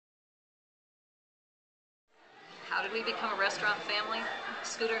How did we become a restaurant family?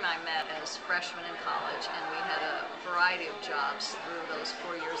 Scooter and I met as freshmen in college, and we had a variety of jobs through those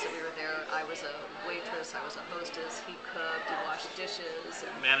 4 years that we were there. I was a waitress, I was a hostess, he cooked, he washed dishes,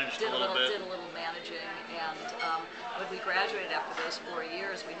 and did a little managing. And when we graduated after those 4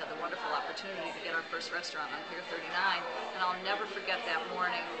 years, we had the wonderful opportunity to get our first restaurant on Pier 39. And I'll never forget that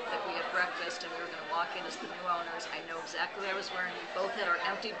morning that we had breakfast and we were going to walk in as the new owners. I know exactly what I was wearing. We both had our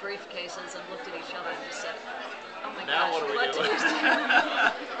empty briefcases and looked at each other and just said, "Oh my gosh, what do we do?"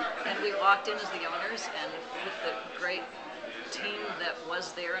 And we walked in as the owners, and with the great team that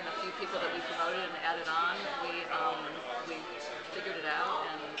was there and the few people that we promoted and